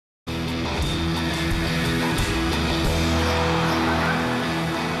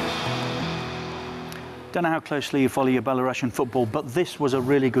Don't know how closely you follow your Belarusian football, but this was a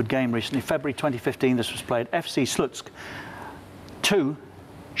really good game recently. February 2015, this was played. FC Slutsk 2,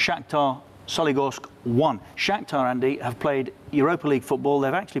 Shakhtar Soligorsk 1. Shakhtar, Andy, have played Europa League football.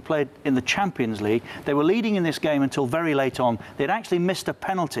 They've actually played in the Champions League. They were leading in this game until very late on. They'd actually missed a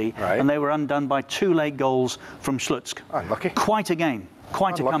penalty, and they were undone by 2 late goals from Slutsk. Unlucky. Quite a game,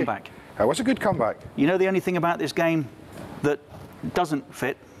 quite a comeback. That was a good comeback. You know the only thing about this game that doesn't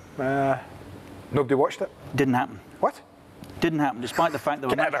fit? Nobody watched it? Didn't happen. What? Didn't happen, despite the fact there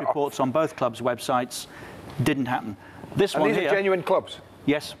were match reports on both clubs' websites. Didn't happen. This one here... these are genuine clubs?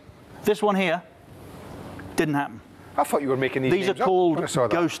 Yes. This one here didn't happen. I thought you were making these names up. These are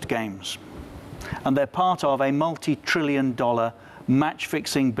called ghost games. And they're part of a multi-trillion-dollar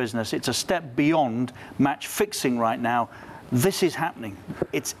match-fixing business. It's a step beyond match-fixing right now. This is happening.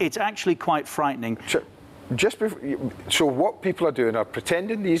 It's actually quite frightening. Just before, so what people are doing are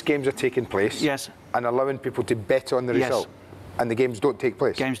pretending these games are taking place, and allowing people to bet on the result, and the games don't take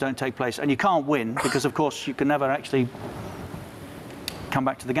place. Games don't take place, and you can't win because, of course, you can never actually come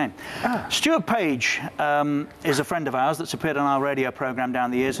back to the game. Stuart Page is a friend of ours that's appeared on our radio programme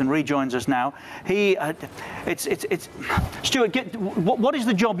down the years and rejoins us now. He, Stuart, what is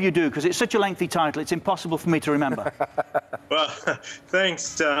the job you do? Because it's such a lengthy title, it's impossible for me to remember. Well,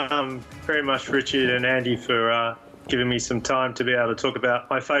 thanks very much, Richard and Andy, for giving me some time to be able to talk about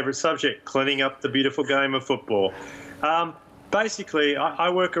my favourite subject, cleaning up the beautiful game of football. Basically, I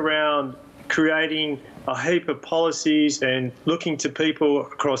work around creating a heap of policies and looking to people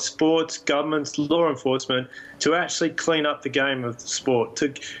across sports, governments, law enforcement to actually clean up the game of sport,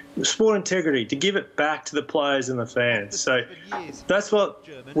 to sport integrity, to give it back to the players and the fans. So that's what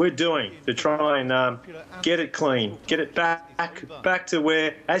we're doing, to try and get it clean, get it back to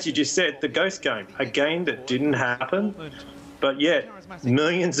where, as you just said, the ghost game, a game that didn't happen, but yet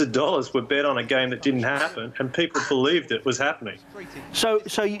millions of dollars were bet on a game that didn't happen, and people believed it was happening. So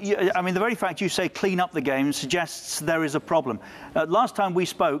I mean, the very fact you say clean up the game suggests there is a problem. Last time we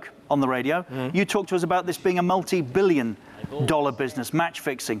spoke on the radio, you talked to us about this being a multi-billion-dollar business, match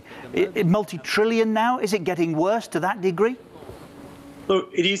fixing. Multi-trillion now? Is it getting worse to that degree?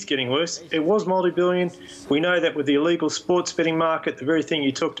 Look, it is getting worse. It was multi-billion. We know that with the illegal sports betting market, the very thing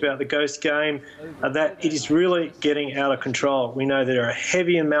you talked about, the ghost game, that it is really getting out of control. We know there are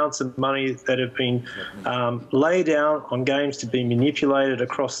heavy amounts of money that have been laid down on games to be manipulated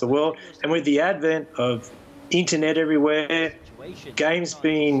across the world. And with the advent of internet everywhere, games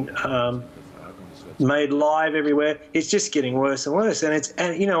being made live everywhere, it's just getting worse and worse.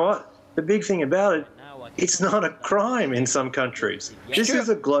 And you know what? The big thing about it, it's not a crime in some countries. This is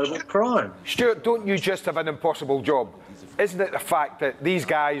a global crime. Stuart, don't you just have an impossible job? Isn't it the fact that these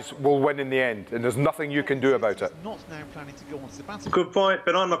guys will win in the end and there's nothing you can do about it? Good point,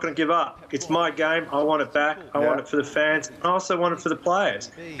 but I'm not going to give up. It's my game. I want it back. I want it for the fans. I also want it for the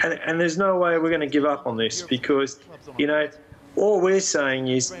players. And there's no way we're going to give up on this because, you know, all we're saying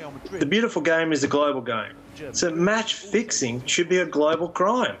is the beautiful game is a global game. So match fixing should be a global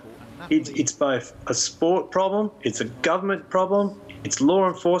crime. It's both a sport problem, it's a government problem, it's law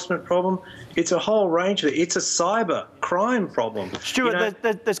enforcement problem, it's a whole range of it. It's a cyber crime problem. Stuart,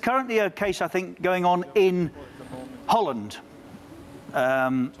 you know, there's currently a case, I think, going on in Holland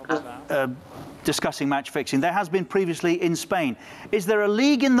discussing match fixing. There has been previously in Spain. Is there a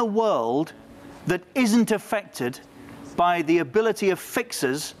league in the world that isn't affected by the ability of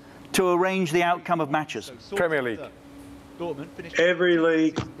fixers to arrange the outcome of matches? Premier League. Every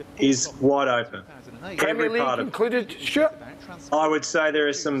league is wide open. Premier League included, Stuart? I would say there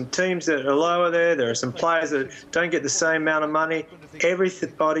are some teams that are lower there. There are some players that don't get the same amount of money.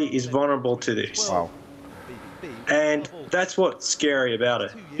 Everybody is vulnerable to this. Wow. And that's what's scary about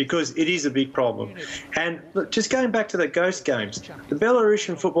it, because it is a big problem. And look, just going back to the ghost games, the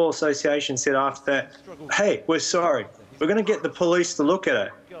Belarusian Football Association said after that, hey, we're sorry. We're going to get the police to look at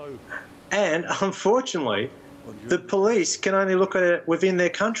it. And unfortunately, the police can only look at it within their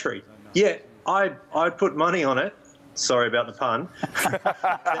country. Yet, I'd put money on it, sorry about the pun,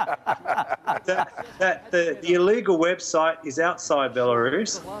 that the illegal website is outside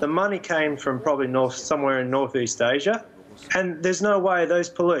Belarus. The money came from probably somewhere in Northeast Asia. And there's no way those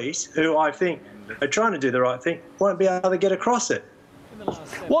police, who I think are trying to do the right thing, won't be able to get across it.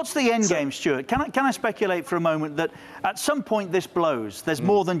 What's the end game, Stuart? Can I speculate for a moment that at some point this blows? There's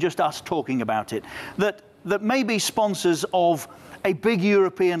more than just us talking about it. That maybe sponsors of a big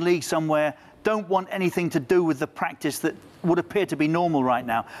European league somewhere don't want anything to do with the practice that would appear to be normal right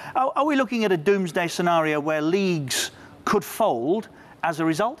now. Are we looking at a doomsday scenario where leagues could fold as a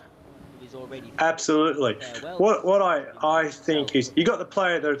result? Absolutely. What I think is, you got the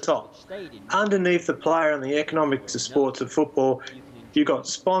player at the top. Underneath the player and the economics of sports of football, you've got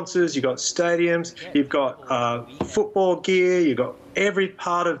sponsors, you've got stadiums, you've got football gear, you've got every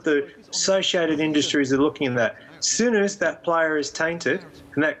part of the associated industries are looking at that. As soon as that player is tainted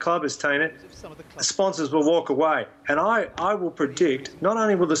and that club is tainted, the sponsors will walk away. And I will predict, not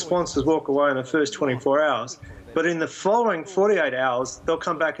only will the sponsors walk away in the first 24 hours, but in the following 48 hours, they'll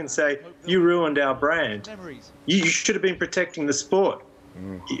come back and say, you ruined our brand. You should have been protecting the sport.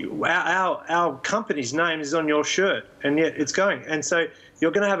 Our company's name is on your shirt, and yet it's going. And so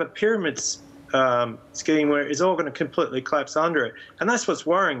you're going to have a pyramid scheme where it's all going to completely collapse under it. And that's what's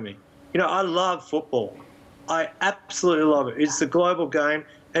worrying me. You know, I love football. I absolutely love it. It's the global game,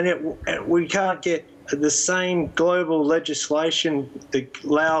 and we can't get the same global legislation that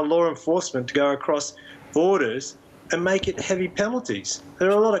allow law enforcement to go across borders and make it heavy penalties. There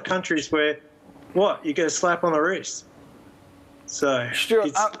are a lot of countries where, you get a slap on the wrist. So,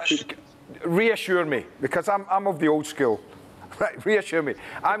 Stuart, reassure me, because I'm of the old school. Right, reassure me.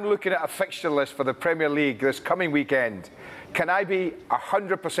 I'm looking at a fixture list for the Premier League this coming weekend. Can I be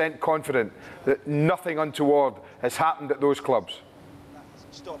 100% confident that nothing untoward has happened at those clubs?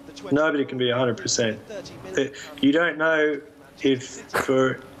 Nobody can be 100%. You don't know if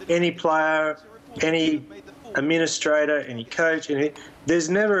for any player, any administrator, any coach, there's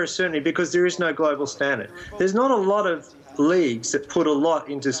never a certainty because there is no global standard. There's not a lot of leagues that put a lot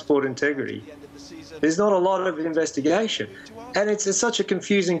into sport integrity. There's not a lot of investigation. And it's such a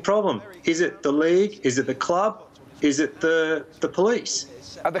confusing problem. Is it the league? Is it the club? Is it the police?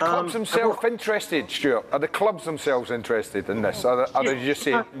 Are the clubs themselves interested, Stuart? Are the clubs themselves interested in this? Or do you just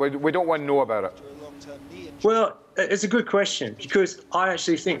say, we don't want to know about it? Well, it's a good question, because I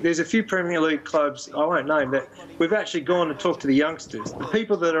actually think there's a few Premier League clubs, I won't name, that we've actually gone and talked to the youngsters, the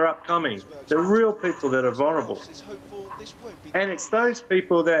people that are upcoming, the real people that are vulnerable. And it's those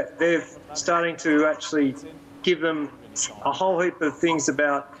people that they're starting to actually give them a whole heap of things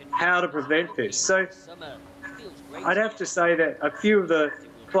about how to prevent this. So I'd have to say that a few of the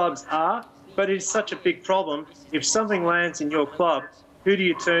clubs are, but it's such a big problem. If something lands in your club, who do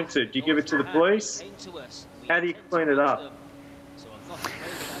you turn to? Do you give it to the police? How do you clean it up?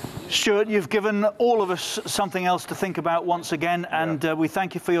 Stuart, you've given all of us something else to think about once again, and we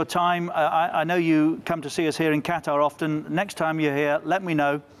thank you for your time. I know you come to see us here in Qatar often. Next time you're here, let me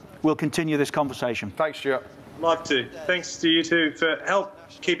know. We'll continue this conversation. Thanks, Stuart. Love to. Thanks to you two for help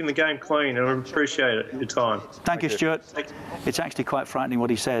keeping the game clean, and I appreciate it, your time. Thank you, Stuart. It's actually quite frightening what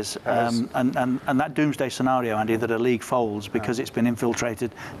he says, and that doomsday scenario, Andy, that a league folds because it's been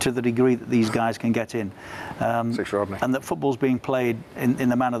infiltrated to the degree that these guys can get in, it's extraordinary. And that football's being played in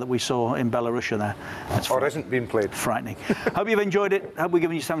the manner that we saw in Belarus there. Or isn't being played. Frightening. Hope you've enjoyed it. Hope we've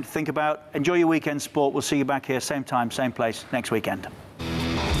given you something to think about. Enjoy your weekend sport. We'll see you back here, same time, same place, next weekend.